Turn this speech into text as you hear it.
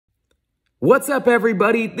What's up,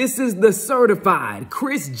 everybody? This is the certified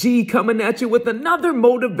Chris G coming at you with another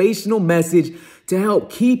motivational message to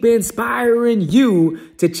help keep inspiring you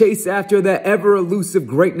to chase after that ever elusive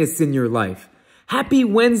greatness in your life. Happy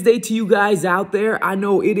Wednesday to you guys out there. I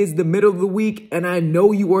know it is the middle of the week and I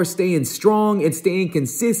know you are staying strong and staying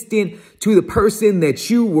consistent to the person that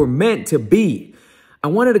you were meant to be. I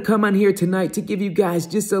wanted to come on here tonight to give you guys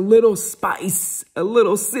just a little spice, a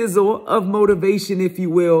little sizzle of motivation, if you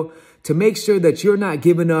will, to make sure that you're not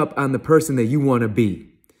giving up on the person that you want to be.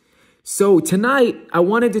 So tonight, I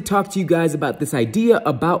wanted to talk to you guys about this idea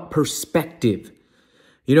about perspective.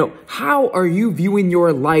 You know, how are you viewing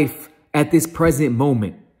your life at this present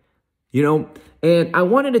moment? You know, and I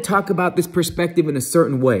wanted to talk about this perspective in a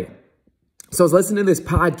certain way. So I was listening to this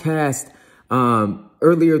podcast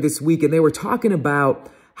earlier this week, and they were talking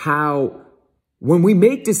about how when we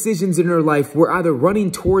make decisions in our life, we're either running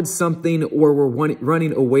towards something or we're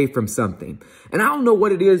running away from something. And I don't know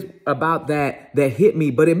what it is about that hit me,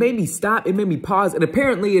 but it made me stop. It made me pause. And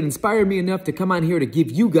apparently it inspired me enough to come on here to give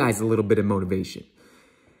you guys a little bit of motivation.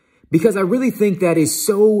 Because I really think that is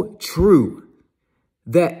so true,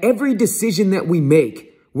 that every decision that we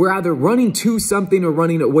make, we're either running to something or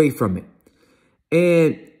running away from it.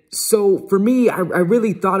 And so for me, I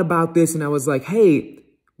really thought about this and I was like, hey,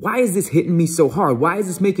 why is this hitting me so hard? Why is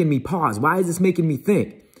this making me pause? Why is this making me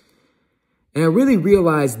think? And I really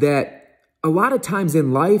realized that a lot of times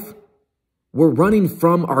in life, we're running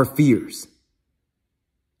from our fears.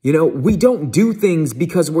 You know, we don't do things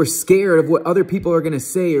because we're scared of what other people are going to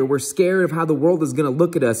say, or we're scared of how the world is going to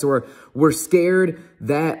look at us, or we're scared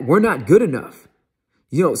that we're not good enough.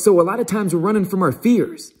 You know, so a lot of times we're running from our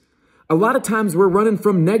fears. A lot of times we're running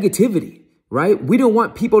from negativity. Right? We don't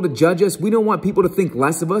want people to judge us. We don't want people to think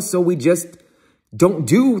less of us. So we just don't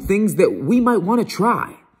do things that we might want to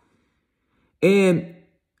try. And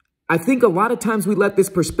I think a lot of times we let this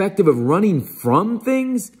perspective of running from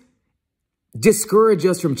things discourage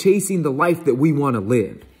us from chasing the life that we want to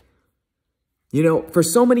live. You know, for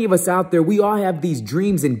so many of us out there, we all have these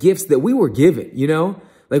dreams and gifts that we were given, you know?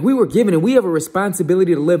 Like we were given and we have a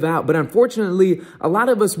responsibility to live out. But unfortunately, a lot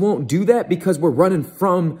of us won't do that because we're running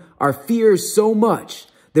from our fears so much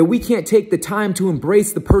that we can't take the time to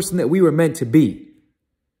embrace the person that we were meant to be.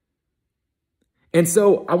 And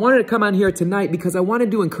so I wanted to come on here tonight because I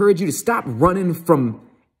wanted to encourage you to stop running from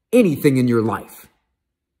anything in your life.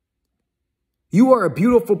 You are a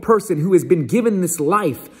beautiful person who has been given this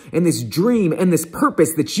life and this dream and this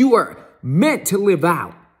purpose that you are meant to live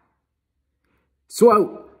out.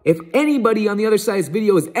 So if anybody on the other side of this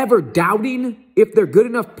video is ever doubting if they're good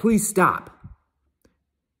enough, please stop.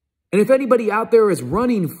 And if anybody out there is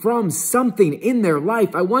running from something in their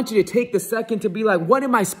life, I want you to take the second to be like, what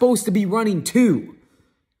am I supposed to be running to?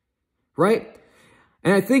 Right?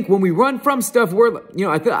 And I think when we run from stuff,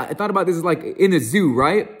 I thought about this like in a zoo,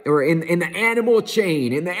 right? Or in the animal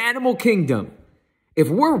chain, in the animal kingdom. If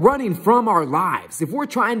we're running from our lives, if we're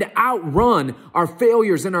trying to outrun our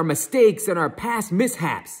failures and our mistakes and our past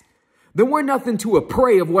mishaps, then we're nothing to a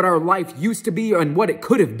prey of what our life used to be and what it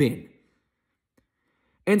could have been.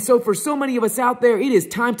 And so for so many of us out there, it is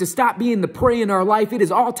time to stop being the prey in our life. It is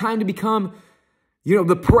all time to become, you know,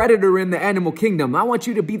 the predator in the animal kingdom. I want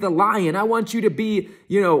you to be the lion. I want you to be,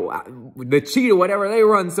 you know, the cheetah, whatever, they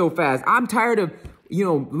run so fast. I'm tired of, you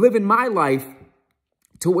know, living my life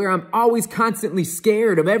to where I'm always constantly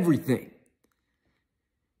scared of everything.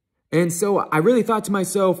 And so I really thought to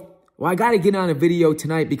myself, well, I got to get on a video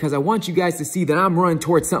tonight because I want you guys to see that I'm running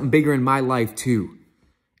towards something bigger in my life too.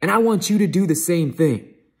 And I want you to do the same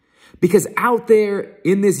thing. Because out there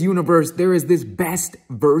in this universe, there is this best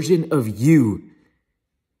version of you.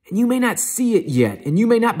 And you may not see it yet, and you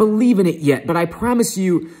may not believe in it yet, but I promise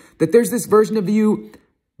you that there's this version of you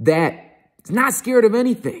that is not scared of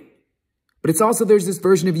anything. But it's also, there's this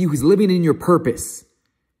version of you who's living in your purpose.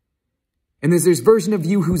 And there's this version of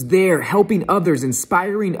you who's there helping others,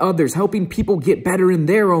 inspiring others, helping people get better in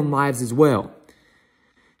their own lives as well.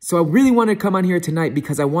 So I really want to come on here tonight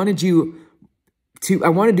because I wanted to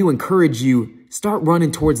encourage you, start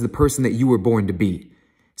running towards the person that you were born to be.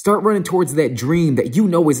 Start running towards that dream that you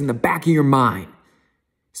know is in the back of your mind.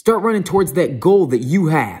 Start running towards that goal that you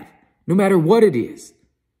have, no matter what it is.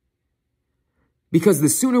 Because the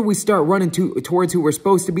sooner we start running towards who we're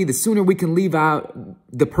supposed to be, the sooner we can leave out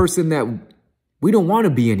the person that we don't want to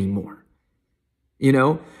be anymore. You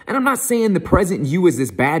know? And I'm not saying the present you is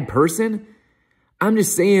this bad person. I'm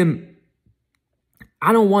just saying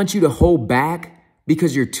I don't want you to hold back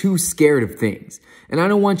because you're too scared of things. And I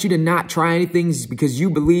don't want you to not try anything because you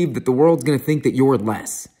believe that the world's going to think that you're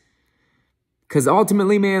less. Because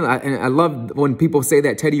ultimately, man, I love when people say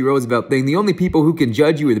that Teddy Roosevelt thing. The only people who can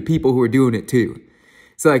judge you are the people who are doing it too.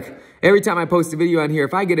 It's like every time I post a video on here,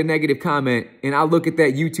 if I get a negative comment and I look at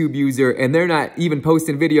that YouTube user and they're not even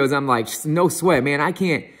posting videos, I'm like, no sweat, man. I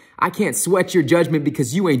can't sweat your judgment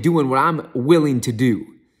because you ain't doing what I'm willing to do,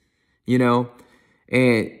 you know?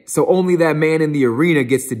 And so only that man in the arena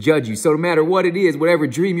gets to judge you. So no matter what it is, whatever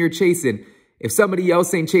dream you're chasing, if somebody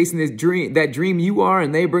else ain't chasing that dream you are,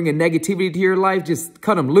 and they bring a negativity to your life, just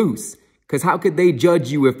cut them loose. Because how could they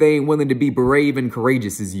judge you if they ain't willing to be brave and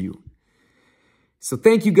courageous as you? So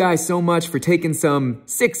thank you guys so much for taking some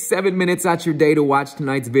 6-7 minutes out your day to watch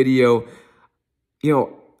tonight's video. You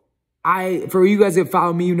know, for you guys that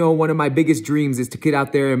follow me, you know, one of my biggest dreams is to get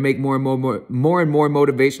out there and make more and more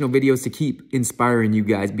motivational videos to keep inspiring you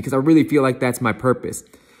guys, because I really feel like that's my purpose.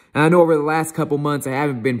 And I know over the last couple months, I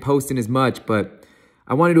haven't been posting as much, but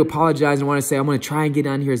I wanted to apologize and want to say I'm going to try and get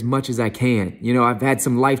on here as much as I can. You know, I've had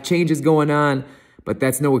some life changes going on, but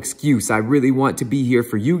that's no excuse. I really want to be here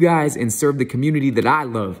for you guys and serve the community that I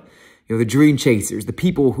love. You know, the dream chasers, the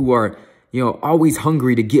people who are, you know, always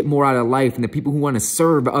hungry to get more out of life, and the people who want to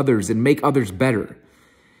serve others and make others better.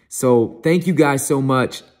 So thank you guys so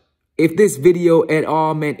much. If this video at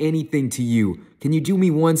all meant anything to you, can you do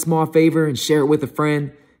me one small favor and share it with a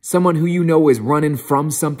friend? Someone who you know is running from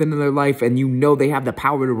something in their life and you know they have the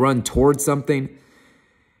power to run towards something.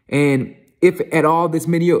 And if at all this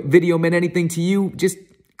video meant anything to you, just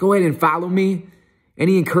go ahead and follow me.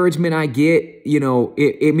 Any encouragement I get, you know,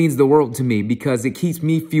 it means the world to me, because it keeps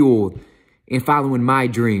me fueled in following my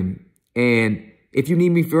dream. And if you need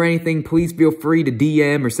me for anything, please feel free to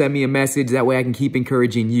DM or send me a message. That way I can keep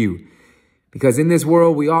encouraging you. Because in this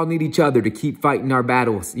world, we all need each other to keep fighting our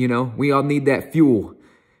battles, you know? We all need that fuel.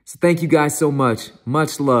 So thank you guys so much.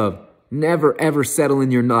 Much love. Never, ever settle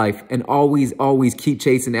in your life, and always, always keep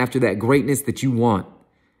chasing after that greatness that you want.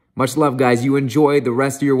 Much love, guys. You enjoy the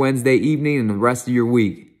rest of your Wednesday evening and the rest of your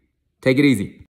week. Take it easy.